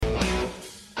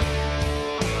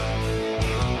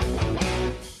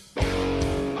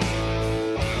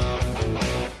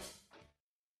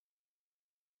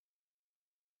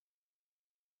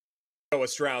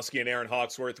Ostrowski and Aaron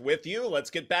Hawksworth with you. Let's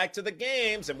get back to the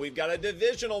games, and we've got a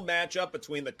divisional matchup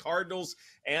between the Cardinals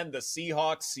and the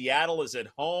Seahawks. Seattle is at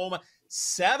home,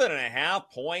 7.5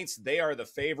 points. They are the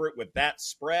favorite with that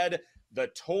spread. The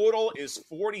total is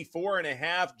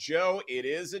 44.5. Joe, it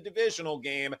is a divisional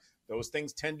game. Those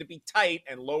things tend to be tight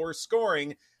and lower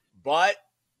scoring, but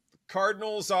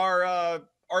Cardinals are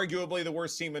arguably the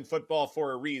worst team in football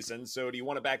for a reason. So do you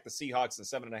want to back the Seahawks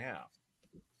at 7.5?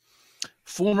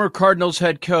 Former Cardinals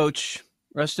head coach,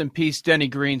 rest in peace, Denny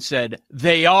Green, said,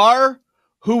 "They are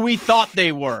who we thought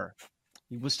they were."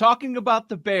 He was talking about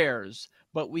the Bears,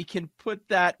 but we can put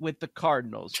that with the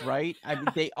Cardinals, right? I mean,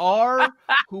 they are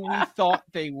who we thought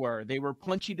they were. They were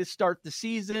punchy to start the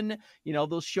season. You know,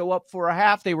 they'll show up for a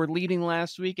half. They were leading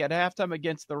last week at halftime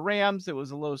against the Rams. It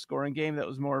was a low-scoring game. That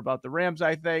was more about the Rams,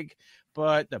 I think.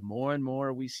 But the more and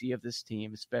more we see of this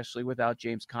team, especially without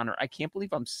James Conner, I can't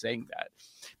believe I'm saying that.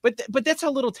 But that's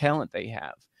how little talent they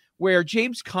have, where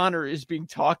James Conner is being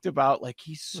talked about like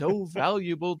he's so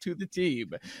valuable to the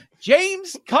team.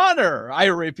 James Conner, I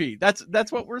repeat,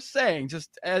 that's what we're saying,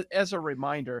 just as a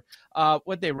reminder.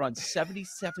 What they run,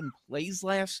 77 plays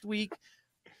last week.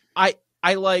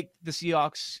 I like the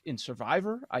Seahawks in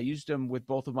Survivor. I used them with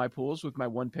both of my pools with my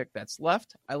one pick that's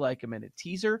left. I like them in a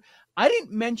teaser. I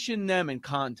didn't mention them in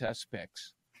contest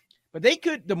picks, but they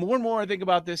could. The more and more I think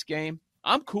about this game,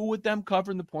 I'm cool with them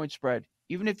covering the point spread.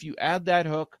 Even if you add that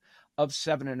hook of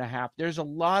 7.5, there's a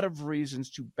lot of reasons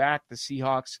to back the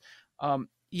Seahawks.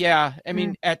 Yeah, I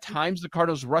mean, at times the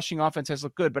Cardinals' rushing offense has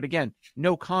looked good, but again,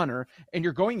 no Connor, and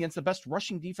you're going against the best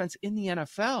rushing defense in the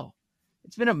NFL.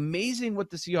 It's been amazing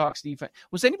with the Seahawks defense.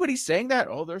 Was anybody saying that?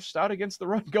 Oh, they're stout against the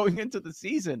run going into the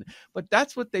season. But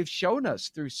that's what they've shown us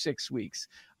through 6 weeks.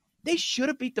 They should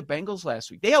have beat the Bengals last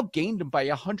week. They outgained them by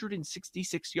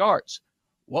 166 yards.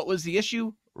 What was the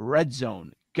issue? Red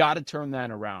zone. Got to turn that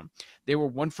around. They were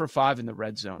 1 for 5 in the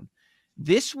red zone.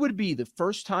 This would be the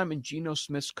first time in Geno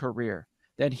Smith's career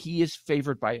that he is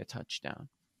favored by a touchdown.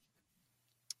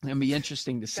 It'll be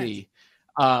interesting to see.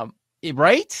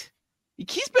 Right?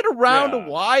 He's been around a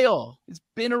while. He's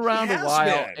been around a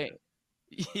while.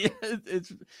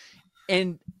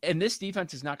 And this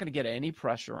defense is not going to get any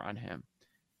pressure on him.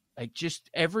 Like, just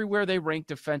everywhere they rank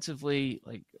defensively,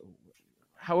 like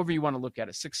however you want to look at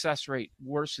it, success rate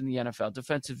worse in the NFL,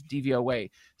 defensive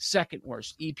DVOA second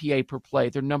worst, EPA per play,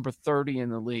 they're number 30 in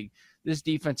the league. This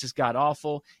defense has got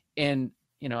awful. And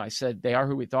you know, I said they are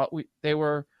who we thought they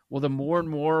were. Well, the more and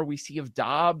more we see of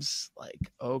Dobbs,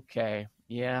 like, okay,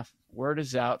 yeah, word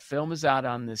is out, film is out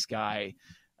on this guy.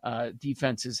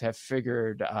 Defenses have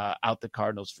figured out the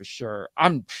Cardinals for sure.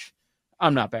 I'm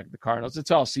not backing the Cardinals.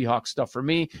 It's all Seahawks stuff for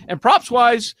me. And props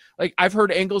wise, like, I've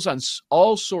heard angles on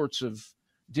all sorts of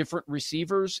different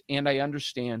receivers, and I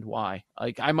understand why.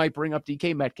 Like, I might bring up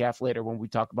DK Metcalf later when we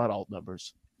talk about alt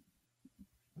numbers.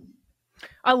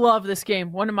 I love this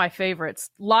game. One of my favorites.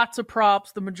 Lots of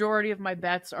props. The majority of my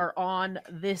bets are on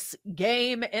this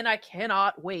game, and I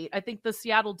cannot wait. I think the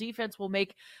Seattle defense will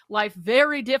make life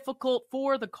very difficult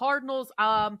for the Cardinals.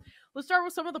 Let's start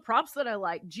with some of the props that I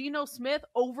like. Geno Smith,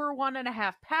 over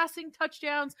 1.5 passing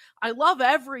touchdowns. I love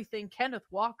everything Kenneth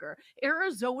Walker.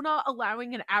 Arizona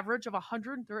allowing an average of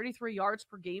 133 yards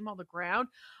per game on the ground.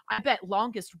 I bet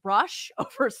longest rush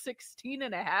over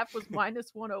 16.5 was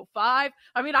minus 105.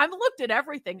 I mean, I've looked at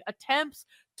everything. Attempts,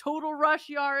 total rush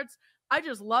yards. I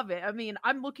just love it. I mean,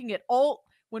 I'm looking at alt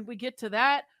when we get to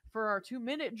that for our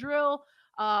 2-minute drill.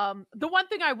 The one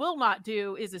thing I will not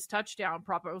do is this touchdown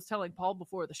prop. I was telling Paul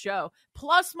before the show.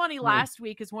 Plus money last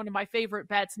week is one of my favorite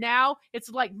bets. Now it's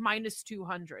like minus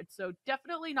 200. So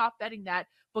definitely not betting that,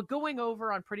 but going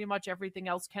over on pretty much everything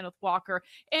else, Kenneth Walker.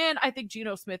 And I think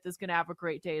Geno Smith is going to have a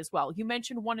great day as well. You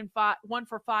mentioned 1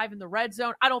 for 5 in the red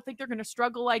zone. I don't think they're going to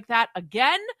struggle like that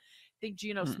again. I think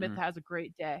Geno Smith has a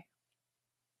great day.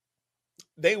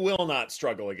 They will not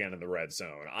struggle again in the red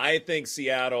zone. I think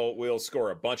Seattle will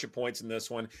score a bunch of points in this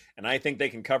one, and I think they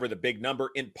can cover the big number,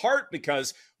 in part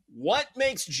because what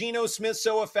makes Geno Smith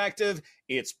so effective?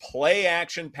 It's play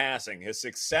action passing. His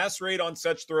success rate on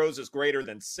such throws is greater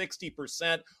than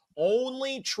 60%,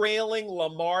 only trailing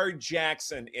Lamar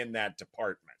Jackson in that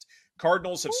department.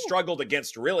 Cardinals have struggled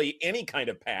against really any kind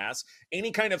of pass, any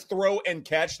kind of throw and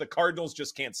catch. The Cardinals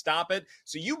just can't stop it.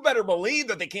 So you better believe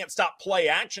that they can't stop play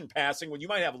action passing when you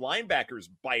might have linebackers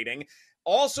biting.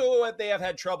 Also, they have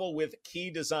had trouble with key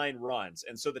design runs.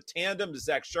 And so the tandem to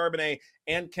Zach Charbonnet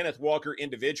and Kenneth Walker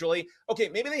individually, okay,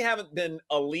 maybe they haven't been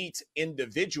elite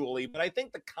individually, but I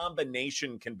think the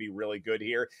combination can be really good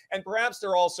here. And perhaps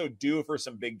they're also due for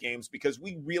some big games because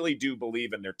we really do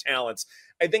believe in their talents.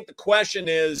 I think the question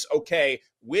is, okay,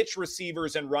 which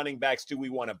receivers and running backs do we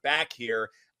want to back here?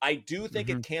 I do think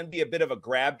it can be a bit of a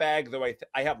grab bag, though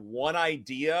I have one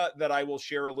idea that I will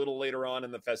share a little later on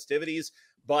in the festivities.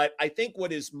 But I think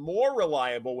what is more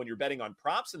reliable when you're betting on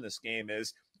props in this game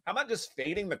is, how about just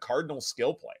fading the Cardinals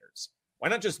skill players? Why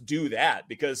not just do that?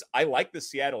 Because I like the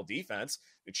Seattle defense.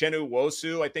 Uchenna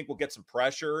Nwosu, I think, will get some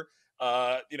pressure,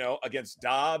 against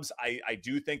Dobbs. I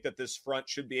do think that this front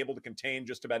should be able to contain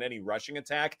just about any rushing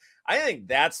attack. I think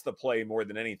that's the play more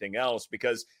than anything else,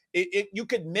 because you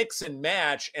could mix and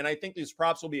match, and I think these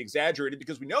props will be exaggerated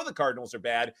because we know the Cardinals are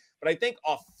bad, but I think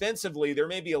offensively there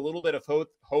may be a little bit of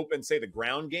hope in, say, the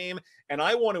ground game, and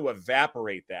I want to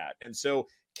evaporate that. And so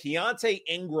Keontae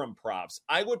Ingram props,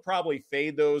 I would probably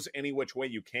fade those any which way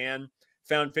you can.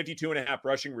 Found 52.5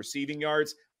 rushing receiving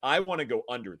yards. I want to go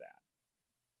under that.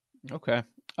 Okay.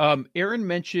 Aaron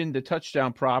mentioned the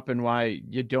touchdown prop and why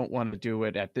you don't want to do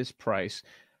it at this price.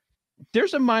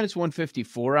 There's a minus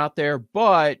 154 out there,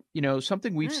 but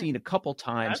something we've seen a couple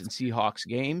times in Seahawks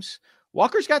games.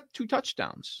 Walker's got 2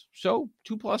 touchdowns. So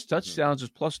 2+ touchdowns is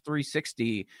plus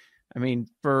 360. I mean,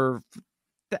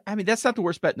 that's not the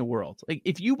worst bet in the world. Like,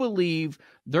 if you believe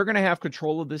they're going to have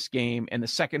control of this game and the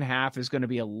second half is going to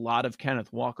be a lot of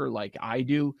Kenneth Walker, like I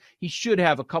do, he should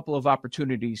have a couple of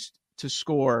opportunities to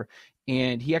score,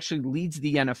 and he actually leads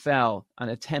the NFL on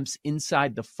attempts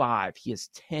inside the 5. He has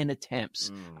 10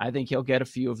 attempts. I think he'll get a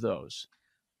few of those.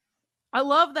 I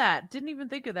love that. Didn't even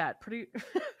think of that. Pretty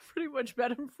much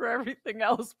bet him for everything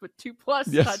else, but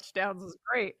 2+ touchdowns is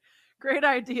great. Great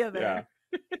idea there.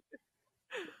 Yeah.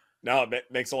 No, it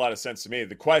makes a lot of sense to me.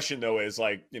 The question, though, is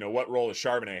what role does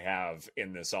Charbonnet have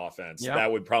in this offense? Yep.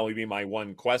 That would probably be my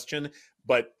one question,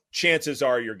 but chances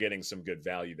are you're getting some good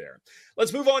value there.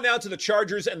 Let's move on now to the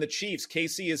Chargers and the Chiefs.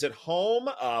 KC is at home.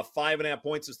 5.5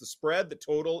 points is the spread. The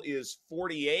total is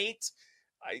 48.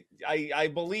 I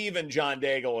believe in John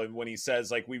Daigle and when he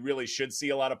says, we really should see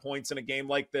a lot of points in a game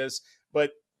like this,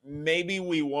 but maybe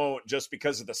we won't just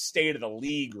because of the state of the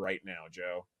league right now,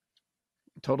 Joe.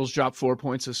 Totals dropped 4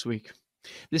 points this week.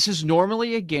 This is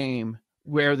normally a game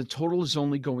where the total is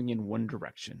only going in one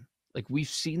direction. Like, we've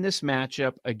seen this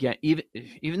matchup again,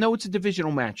 even though it's a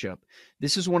divisional matchup,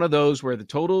 this is one of those where the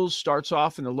totals starts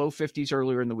off in the low 50s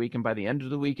earlier in the week, and by the end of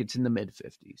the week, it's in the mid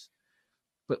 50s.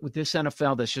 But with this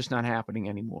NFL, that's just not happening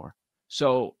anymore.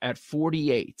 So at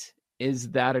 48, is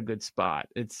that a good spot?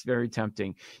 It's very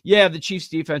tempting. Yeah, the Chiefs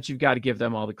defense, you've got to give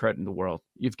them all the credit in the world.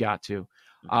 You've got to.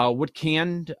 What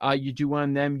can you do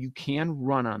on them? You can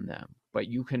run on them, but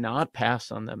you cannot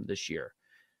pass on them this year.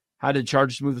 How did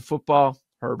Chargers move the football?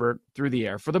 Herbert through the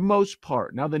air for the most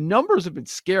part. Now, the numbers have been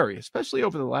scary, especially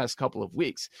over the last couple of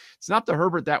weeks. It's not the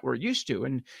Herbert that we're used to.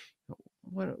 And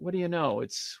what do you know?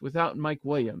 It's without Mike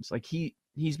Williams. Like,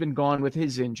 he's been gone with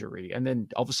his injury, and then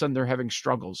all of a sudden they're having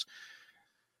struggles.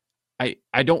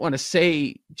 I don't want to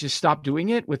say just stop doing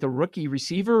it with a rookie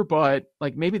receiver, but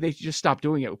maybe they should just stop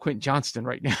doing it with Quentin Johnston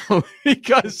right now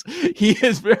because he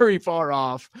is very far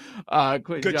off.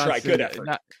 Quentin good Johnston, try, good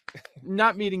effort.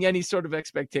 Not meeting any sort of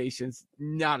expectations,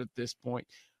 not at this point.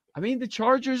 The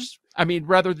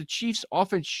Chiefs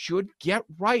offense should get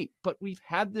right, but we've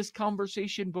had this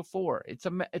conversation before. It's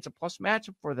a plus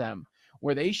matchup for them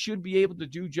where they should be able to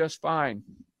do just fine.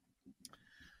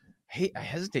 Hey, I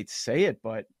hesitate to say it,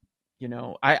 but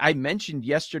I mentioned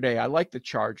yesterday, I like the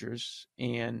Chargers,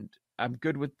 and I'm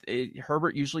good with it.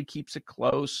 Herbert usually keeps it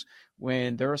close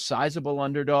when they're a sizable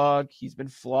underdog. He's been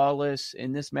flawless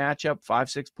in this matchup,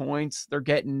 5-6 points.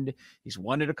 He's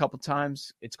won it a couple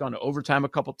times. It's gone to overtime a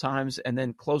couple times, and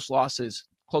then close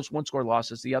one-score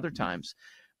losses the other times.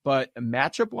 But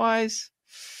matchup-wise,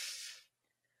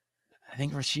 I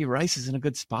think Rashee Rice is in a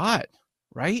good spot,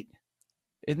 right?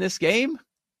 In this game?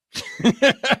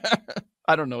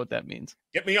 I don't know what that means.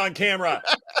 Get me on camera.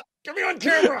 Get me on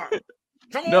camera.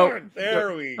 Come on.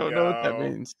 There we go. I don't know what that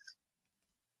means.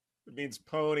 It means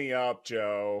pony up,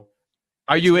 Joe.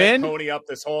 Are you in? Pony up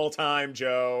this whole time,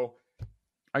 Joe.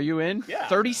 Are you in? Yeah.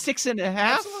 36.5?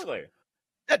 Absolutely.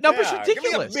 That number's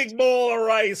ridiculous. Give me a big bowl of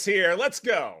rice here. Let's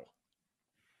go.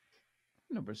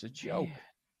 That number's a joke. Man.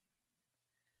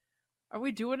 Are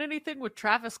we doing anything with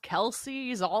Travis Kelce?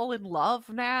 He's all in love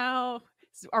now.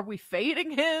 Are we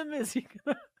fading him? Is he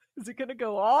gonna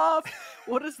go off?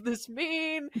 What does this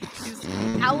mean? He's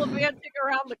gallivanting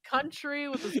around the country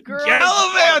with his girl.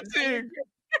 Gallivanting!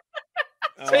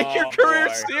 Take your career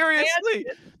boy. seriously.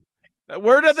 The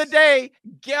word of the day,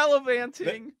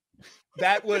 gallivanting.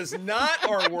 That was not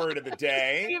our word of the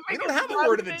day. We don't have a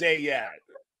word of the day yet.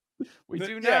 We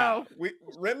do now.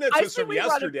 Remnants I was say from we run it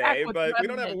back yesterday, with but we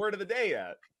don't have a remnants. word of the day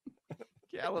yet.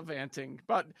 Gallivanting.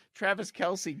 But Travis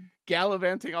Kelce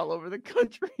gallivanting all over the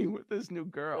country with his new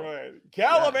girl. Right.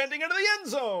 Gallivanting into the end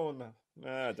zone.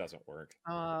 It doesn't work.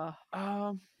 I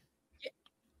I'll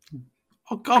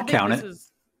think count this it.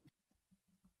 is-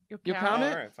 You'll You count count it?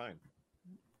 it? All right, fine.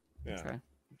 Yeah. Okay.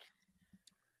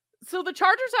 So the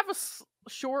Chargers have a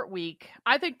short week.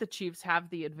 I think the Chiefs have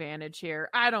the advantage here.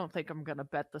 I don't think I'm going to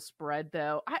bet the spread,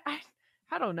 though.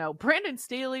 I don't know. Brandon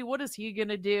Staley, what is he going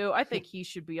to do? I think he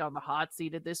should be on the hot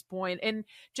seat at this point. And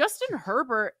Justin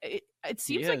Herbert, it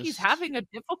seems like he's is. having a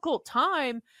difficult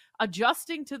time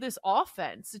adjusting to this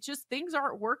offense. It's just things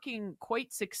aren't working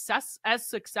quite as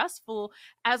successful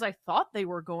as I thought they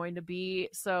were going to be.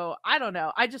 So I don't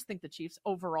know. I just think the Chiefs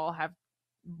overall have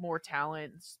more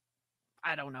talent.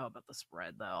 I don't know about the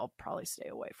spread, though. I'll probably stay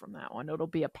away from that one. It'll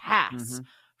be a pass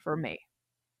for me.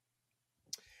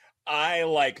 I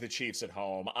like the Chiefs at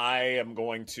home. I am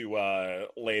going to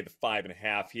lay the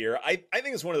 5.5 here. I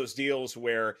think it's one of those deals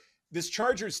where this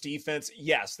Chargers defense,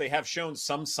 yes, they have shown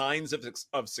some signs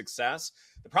of success.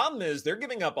 The problem is they're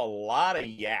giving up a lot of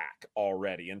yak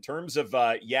already. In terms of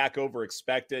yak over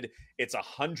expected, it's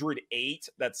 108.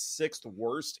 That's 6th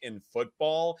worst in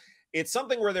football. It's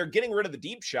something where they're getting rid of the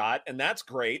deep shot, and that's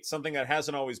great, something that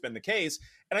hasn't always been the case.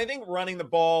 And I think running the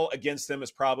ball against them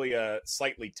is probably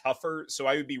slightly tougher. So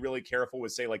I would be really careful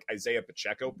with, say, like Isaiah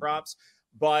Pacheco props.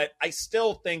 But I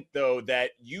still think, though,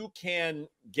 that you can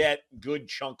get good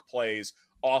chunk plays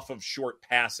off of short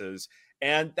passes.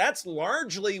 And that's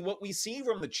largely what we see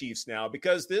from the Chiefs now,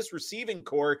 because this receiving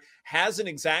core hasn't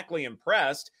exactly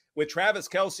impressed. With Travis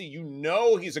Kelce, you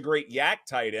know he's a great yak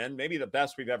tight end, maybe the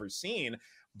best we've ever seen.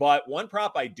 But one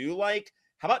prop I do like,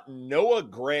 how about Noah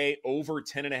Gray over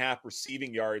 10.5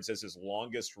 receiving yards as his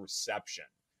longest reception?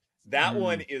 That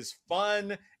one is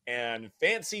fun and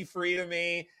fancy free to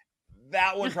me.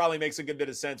 That one probably makes a good bit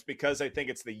of sense because I think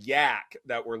it's the yak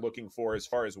that we're looking for as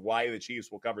far as why the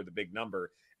Chiefs will cover the big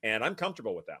number. And I'm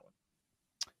comfortable with that one.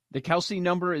 The Kelce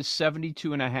number is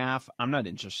 72.5. I'm not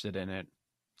interested in it.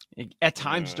 At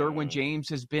times, Derwin James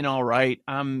has been all right.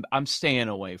 I'm staying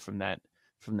away from that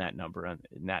number in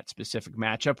that specific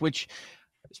matchup, which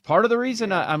is part of the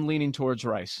reason I'm leaning towards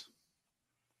Rice.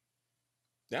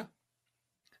 Yeah.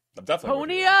 I'm definitely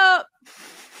Pony up.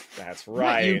 That's Not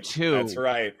right. you too. That's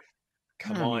right.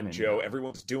 Come I don't on, even Joe. know.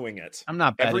 Everyone's doing it. I'm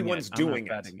not betting Everyone's it. I'm not doing it.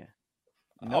 betting it.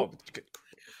 Nope.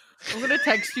 I'm going to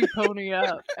text you pony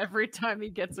up every time he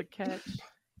gets a catch.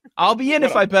 I'll be in What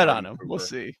if a I bet party on him. We'll pooper.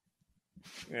 see.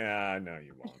 Yeah, no,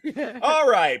 you won't. All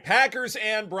right, Packers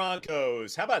and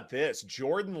Broncos. How about this?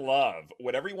 Jordan Love,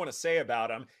 whatever you want to say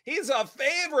about him, he's a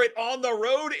favorite on the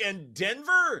road in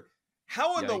Denver.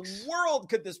 How in Yikes. the world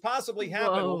could this possibly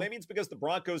happen? Well, Whoa. maybe it's because the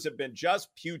Broncos have been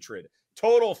just putrid.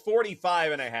 Total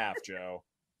 45.5, Joe.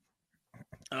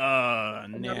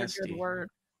 Another Nasty. good word.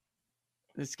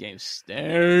 This game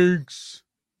stinks.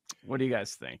 What do you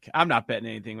guys think? I'm not betting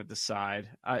anything with the side.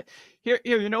 Here,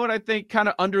 you know what I think? Kind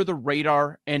of under the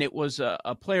radar, and it was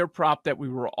a player prop that we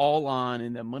were all on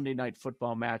in the Monday Night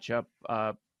Football matchup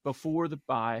before the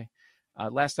bye.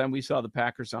 Last time we saw the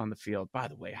Packers on the field. By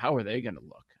the way, how are they going to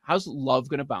look? How's Love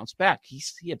going to bounce back? He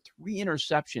had 3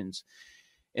 interceptions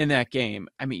in that game.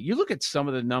 I mean, you look at some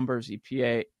of the numbers,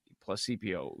 EPA plus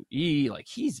CPOE, like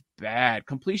he's bad.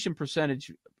 Completion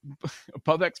percentage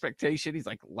above expectation. He's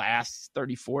like last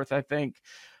 34th, I think.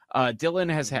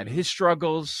 Dylan has had his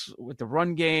struggles with the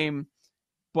run game,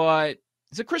 but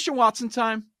is it Christian Watson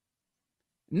time?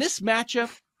 In this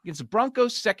matchup against the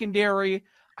Broncos secondary,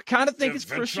 I kind of think it's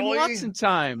Christian Watson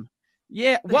time.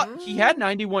 Yeah, well, he had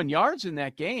 91 yards in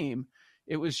that game.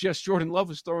 It was just Jordan Love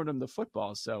was throwing him the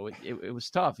football, so it was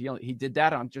tough. He did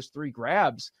that on just 3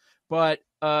 grabs, but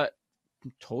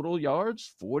total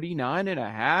yards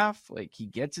 49.5. Like he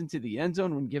gets into the end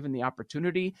zone when given the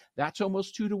opportunity. That's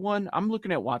almost 2-1. I'm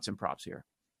looking at Watson props here.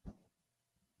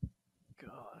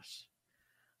 Gosh,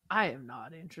 I am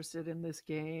not interested in this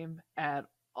game at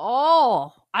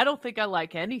all. I don't think I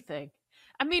like anything.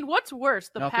 I mean, what's worse,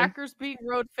 the Nothing? Packers being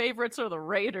road favorites or the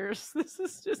Raiders? This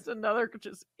is just another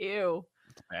ew.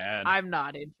 Bad. I'm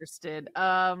not interested.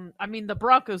 I mean, the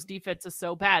Broncos defense is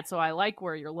so bad, so I like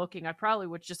where you're looking. I probably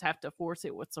would just have to force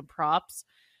it with some props,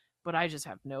 but I just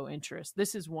have no interest.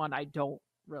 This is one I don't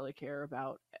really care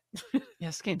about. Yeah,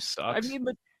 this game sucks. I mean,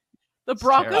 the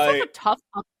Broncos terrible. have a tough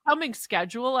upcoming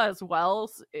schedule as well.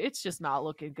 So it's just not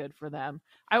looking good for them.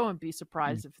 I wouldn't be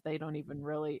surprised if they don't even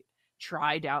really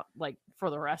try down like for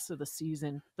the rest of the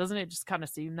season. Doesn't it just kind of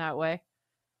seem that way?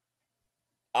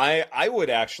 I would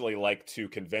actually like to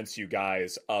convince you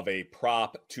guys of a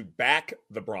prop to back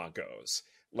the Broncos.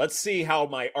 Let's see how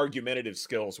my argumentative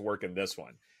skills work in this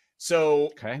one. So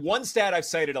one stat I've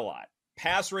cited a lot,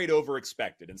 pass rate over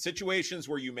expected. In situations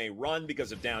where you may run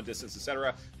because of down distance,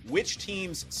 etc., which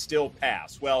teams still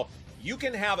pass? Well, you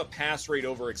can have a pass rate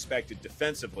over expected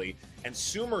defensively, and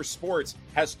Sumer Sports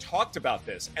has talked about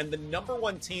this. And the number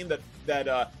one team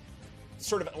that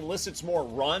sort of elicits more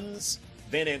runs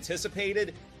than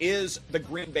anticipated is the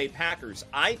Green Bay Packers.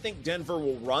 I think Denver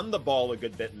will run the ball a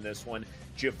good bit in this one.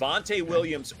 Javonte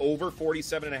Williams over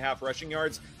 47.5 rushing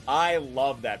yards. I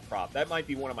love that prop. That might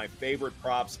be one of my favorite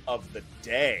props of the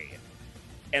day.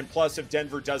 And plus, if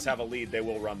Denver does have a lead, they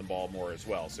will run the ball more as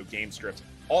well. So Game Script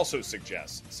also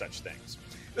suggests such things.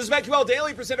 This is BetQL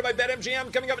Daily presented by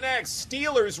BetMGM. Coming up next,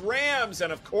 Steelers, Rams,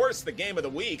 and of course, the game of the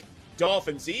week,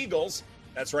 Dolphins, Eagles.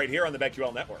 That's right here on the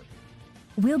BetQL Network.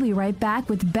 We'll be right back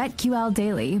with BetQL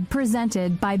Daily,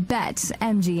 presented by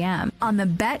BetMGM on the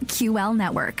BetQL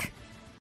Network.